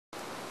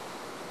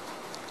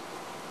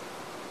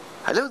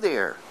Hello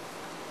there.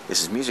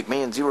 This is Music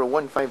Man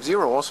 0150,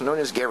 also known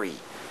as Gary.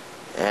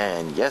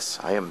 And yes,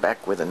 I am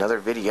back with another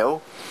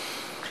video.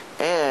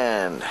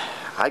 And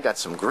I got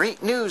some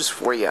great news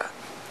for you,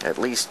 at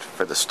least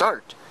for the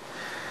start.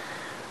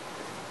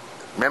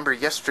 Remember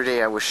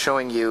yesterday I was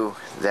showing you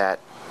that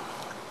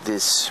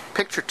this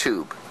picture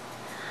tube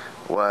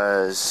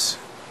was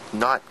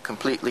not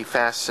completely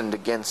fastened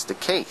against the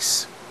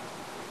case.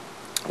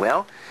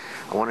 Well,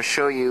 I want to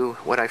show you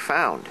what I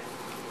found.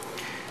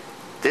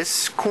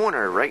 This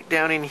corner right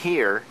down in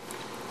here,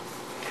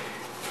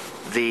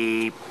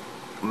 the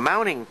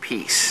mounting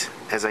piece,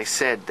 as I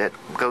said, that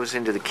goes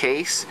into the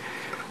case,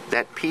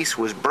 that piece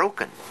was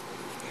broken.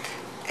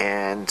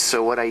 And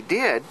so what I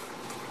did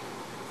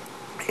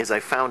is I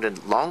found a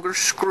longer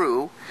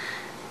screw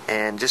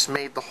and just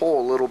made the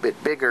hole a little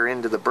bit bigger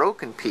into the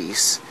broken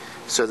piece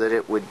so that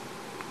it would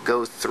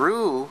go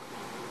through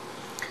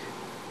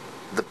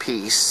the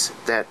piece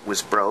that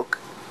was broke,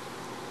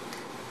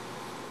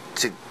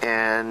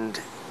 and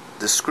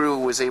the screw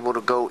was able to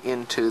go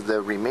into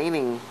the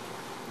remaining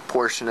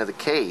portion of the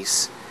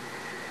case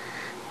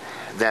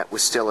that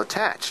was still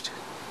attached.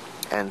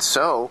 And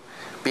so,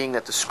 being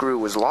that the screw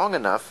was long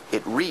enough,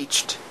 it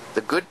reached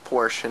the good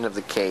portion of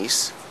the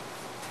case,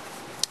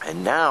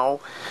 and now,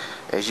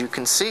 as you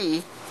can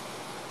see,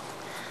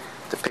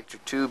 the picture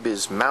tube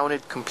is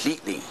mounted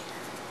completely,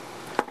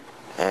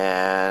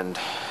 and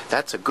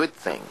that's a good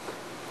thing.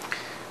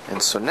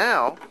 And so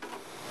now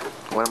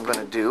what I'm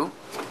going to do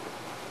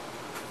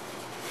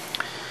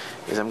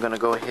is I'm going to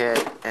go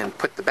ahead and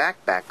put the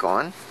back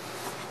on.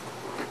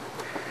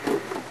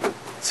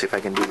 Let's see if I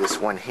can do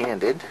this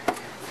one-handed.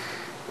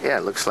 Yeah,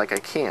 it looks like I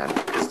can,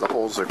 because the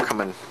holes are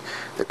coming,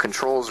 the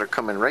controls are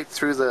coming right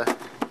through the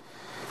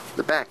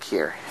back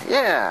here.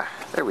 Yeah,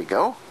 there we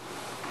go.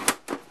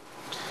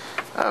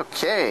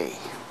 Okay,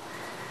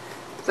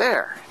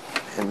 there.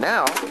 And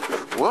now,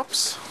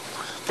 whoops,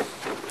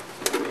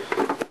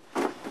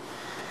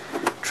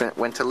 Trent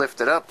went to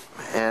lift it up,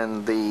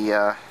 and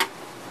the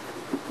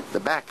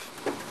back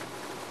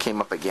came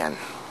up again.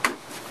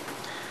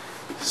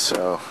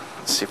 So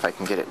let's see if I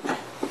can get it.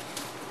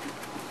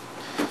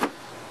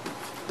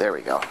 There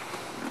we go.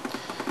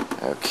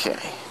 Okay,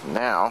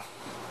 now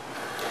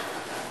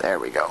there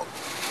we go.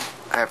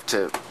 I have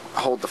to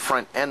hold the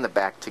front and the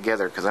back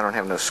together because I don't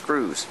have no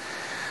screws.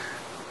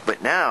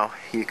 But now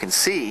you can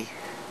see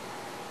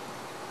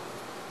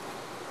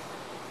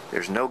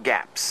there's no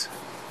gaps.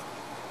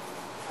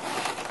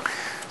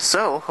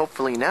 So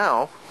hopefully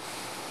now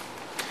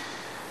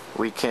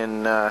we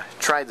can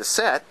try the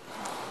set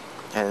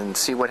and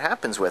see what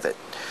happens with it.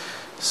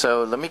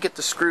 So let me get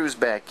the screws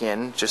back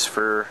in just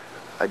for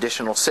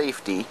additional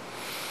safety,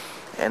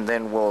 and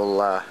then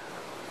we'll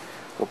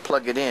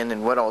plug it in.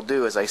 And what I'll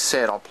do, as I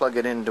said, I'll plug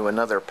it into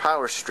another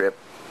power strip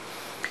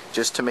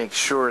just to make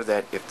sure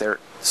that if there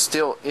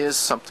still is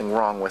something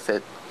wrong with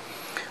it,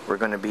 we're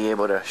going to be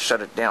able to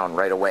shut it down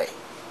right away.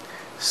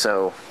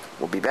 So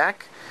we'll be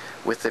back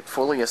with it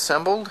fully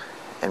assembled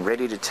and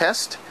ready to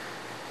test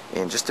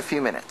in just a few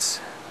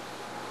minutes.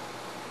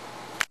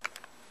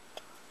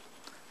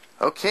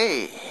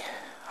 Okay,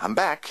 I'm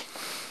back,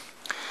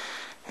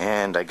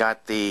 and I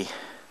got the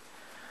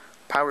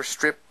power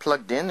strip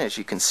plugged in, as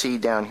you can see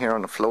down here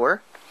on the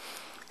floor,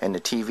 and the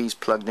TV's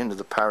plugged into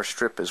the power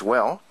strip as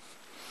well.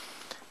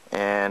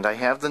 And I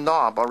have the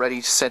knob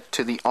already set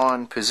to the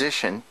on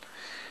position,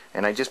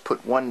 and I just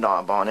put one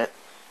knob on it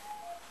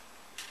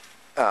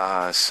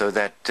so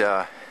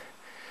that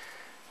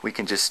we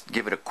can just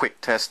give it a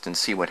quick test and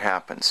see what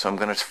happens. So I'm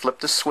going to flip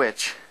the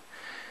switch,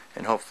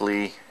 and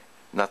hopefully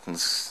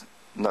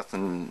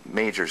nothing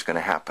major is going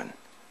to happen.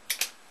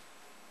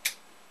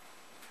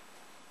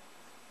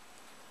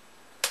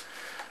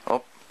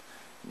 Oh,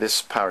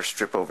 this power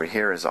strip over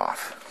here is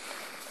off.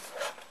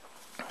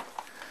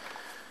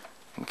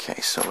 Okay,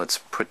 so let's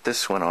put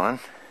this one on,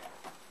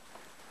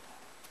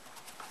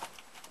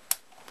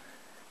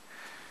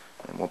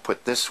 and we'll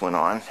put this one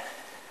on.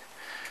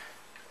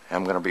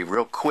 I'm going to be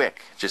real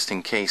quick just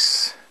in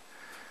case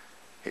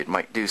it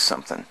might do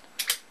something.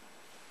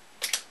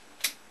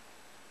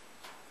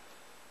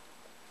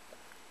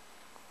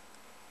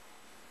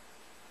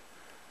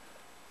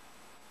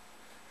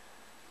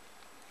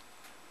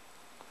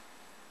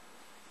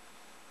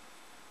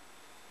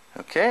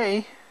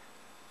 Okay,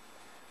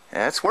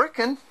 that's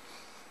working.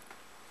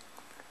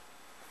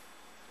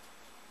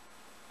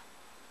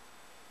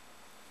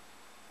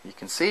 You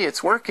can see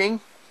it's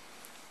working.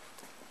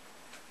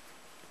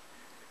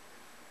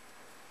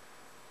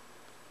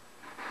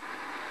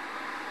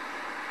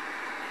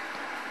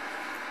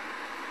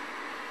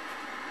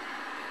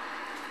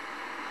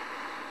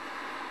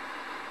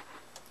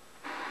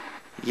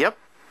 Yep,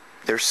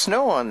 there's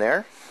snow on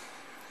there.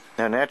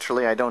 Now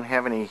naturally I don't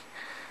have any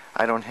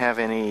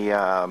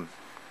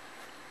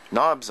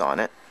knobs on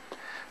it.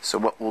 So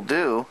what we'll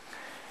do,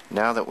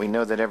 now that we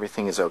know that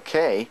everything is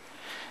okay,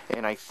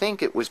 and I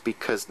think it was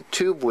because the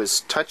tube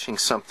was touching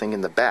something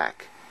in the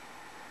back,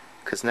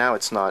 because now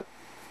it's not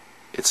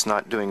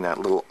doing that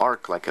little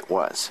arc like it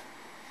was.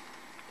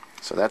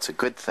 So that's a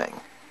good thing.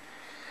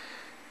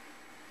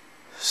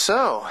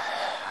 So,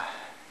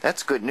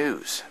 that's good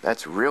news.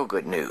 That's real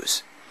good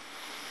news.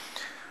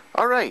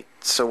 Alright,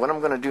 so what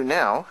I'm going to do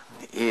now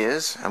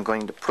is I'm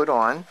going to put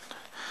on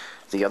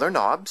the other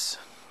knobs.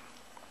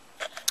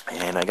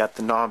 And I got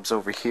the knobs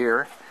over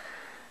here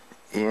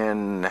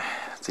in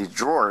the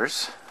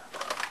drawers.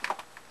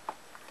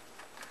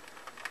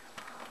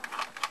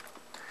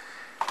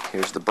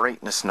 Here's the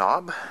brightness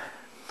knob.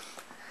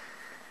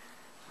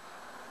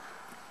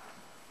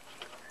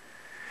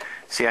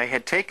 See, I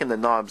had taken the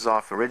knobs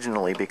off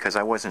originally because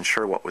I wasn't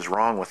sure what was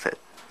wrong with it.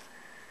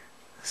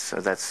 So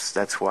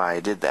that's why I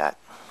did that.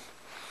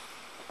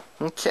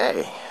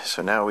 Okay,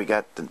 so now we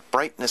got the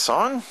brightness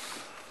on.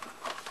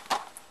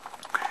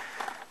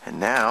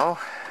 And now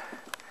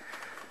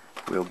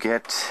we'll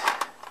get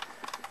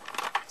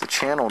the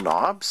channel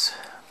knobs.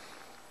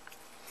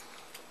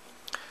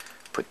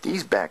 Put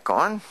these back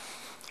on.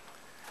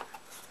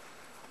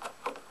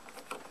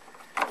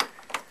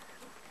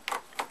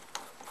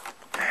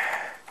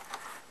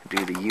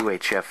 Do the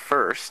UHF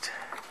first.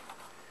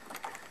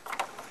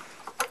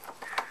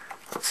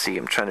 Let's see,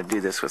 I'm trying to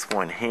do this with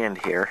one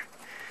hand here.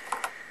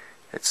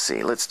 Let's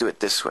see, let's do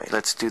it this way.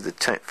 Let's do the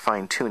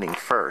fine tuning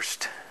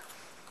first.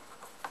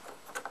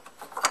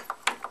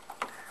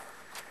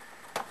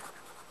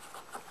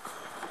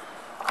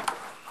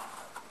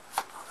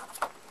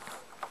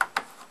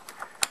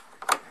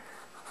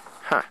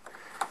 Huh,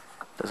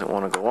 doesn't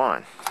want to go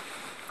on.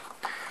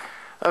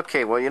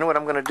 Okay, well, you know what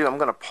I'm going to do? I'm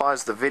going to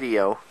pause the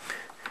video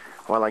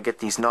while I get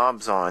these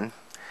knobs on,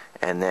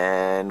 and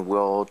then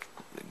we'll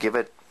give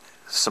it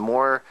some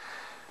more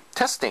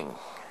testing.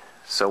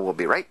 So we'll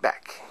be right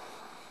back.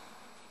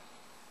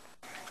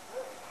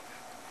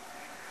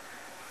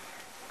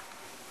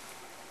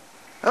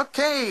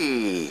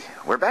 Okay,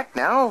 we're back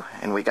now,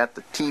 and we got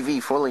the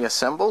TV fully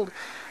assembled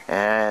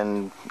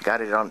and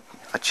got it on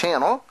a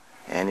channel,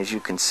 and as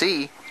you can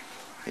see,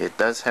 it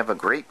does have a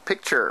great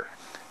picture.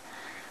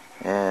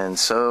 And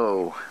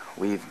so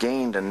we've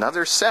gained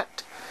another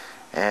set.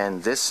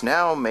 And this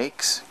now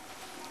makes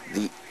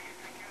the,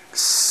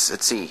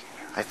 let's see,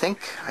 I think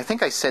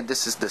I said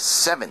this is the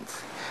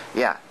 7th.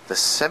 Yeah, the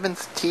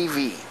 7th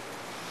TV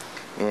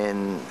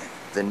in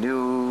the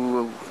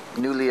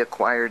newly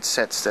acquired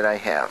sets that I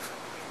have.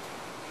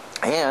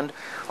 And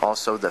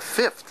also the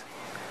 5th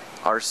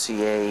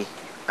RCA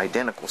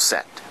identical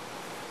set.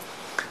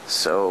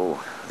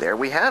 So there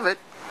we have it.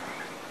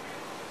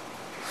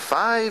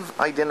 5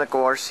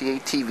 identical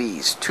RCA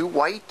TVs, 2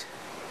 white,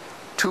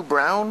 2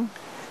 brown,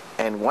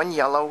 and 1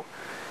 yellow,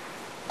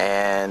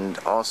 and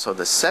also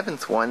the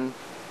 7th one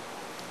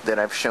that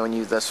I've shown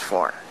you thus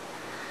far.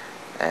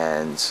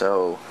 And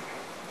so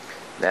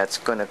that's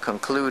going to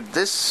conclude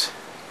this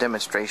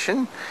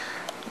demonstration.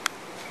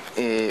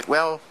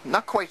 Well,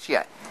 not quite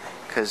yet,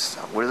 because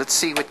let's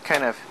see what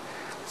kind of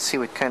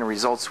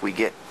results we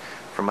get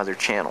from other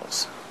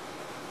channels.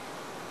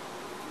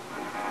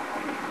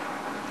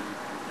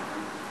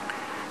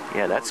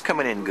 Yeah, that's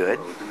coming in good.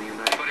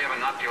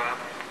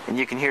 And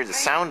you can hear the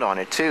sound on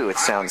it too. It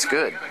sounds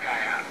good.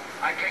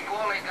 I take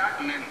all they got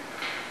and then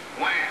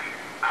wham,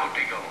 out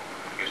they go.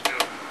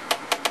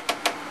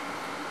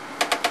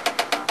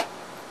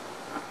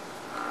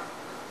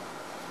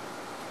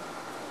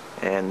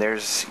 And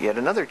there's yet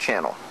another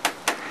channel.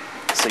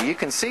 So you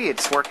can see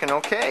it's working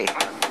okay.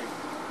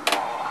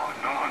 Oh,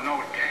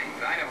 no,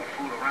 thanks. I never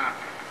fool around.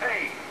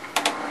 Hey,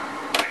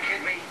 you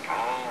kidding me?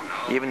 Oh,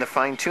 no. Even the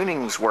fine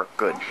tunings work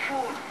good.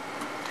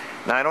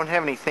 Now I don't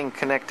have anything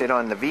connected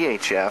on the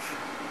VHF,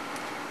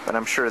 but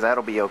I'm sure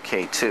that'll be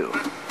okay too.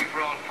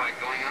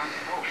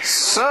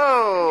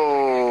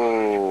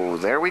 So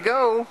there we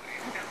go.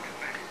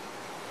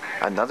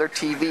 Another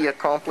TV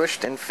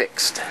accomplished and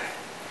fixed.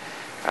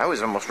 I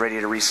was almost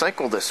ready to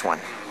recycle this one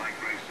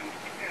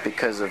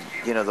because of,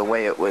 you know, the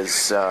way it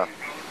was,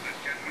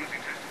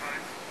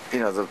 you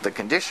know, the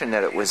condition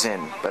that it was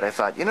in. But I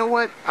thought, you know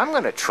what, I'm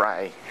going to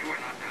try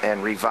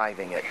and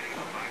reviving it.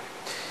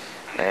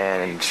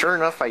 And sure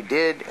enough I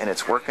did, and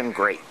it's working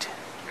great.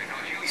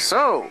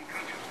 So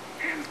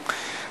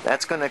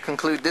that's going to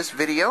conclude this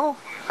video.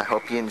 I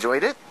hope you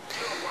enjoyed it,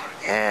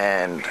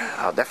 and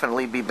I'll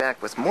definitely be back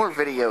with more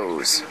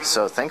videos.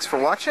 So thanks for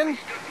watching,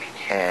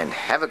 and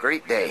have a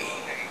great day.